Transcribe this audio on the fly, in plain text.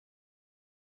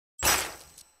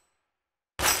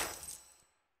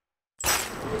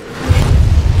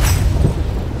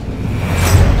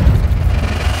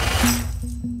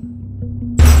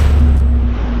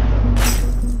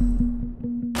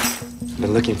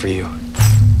looking for you.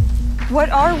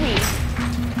 What are we?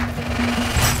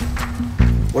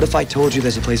 What if I told you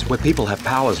there's a place where people have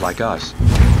powers like us?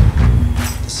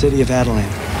 The city of Adelan.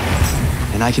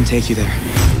 And I can take you there.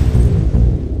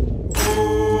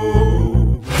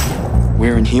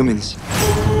 We're Inhumans.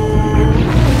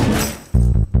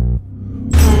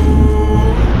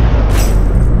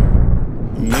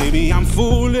 Maybe I'm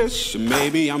foolish,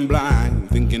 maybe I'm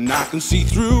blind, thinking I can see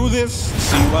through this,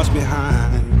 see what's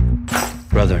behind.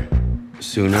 Brother,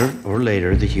 sooner or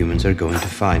later the humans are going to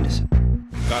find us.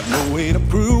 Got no way to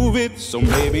prove it, so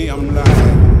maybe I'm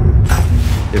lying.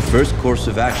 Their first course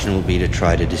of action will be to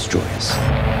try to destroy us.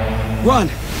 Run!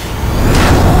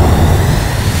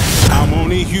 I'm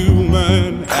only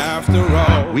human after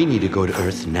all. We need to go to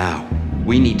Earth now.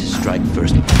 We need to strike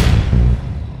first.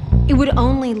 It would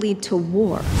only lead to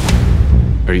war.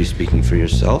 Are you speaking for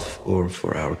yourself or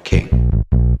for our king?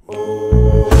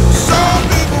 Some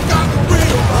people got the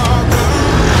real problem.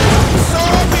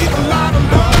 Some people lot of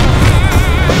love.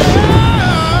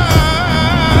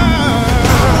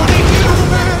 Only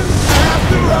human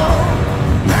after all.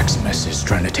 Maximus is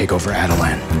trying to take over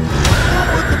Adelan.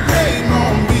 Put the blame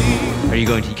on me. Are you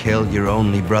going to kill your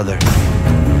only brother?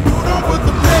 Don't put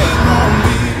the blame on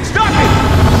me. Stop it!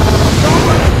 Don't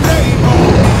put the blame on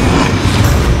me.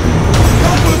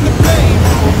 Don't put the blame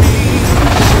on me.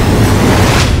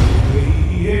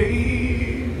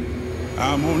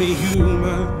 I'm only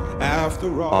human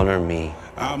after all. Honor me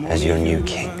I'm as only your new human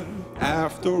king.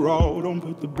 After all, don't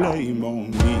put the blame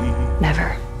on me.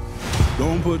 Never.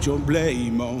 Don't put your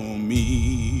blame on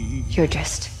me. You're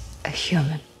just a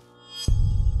human.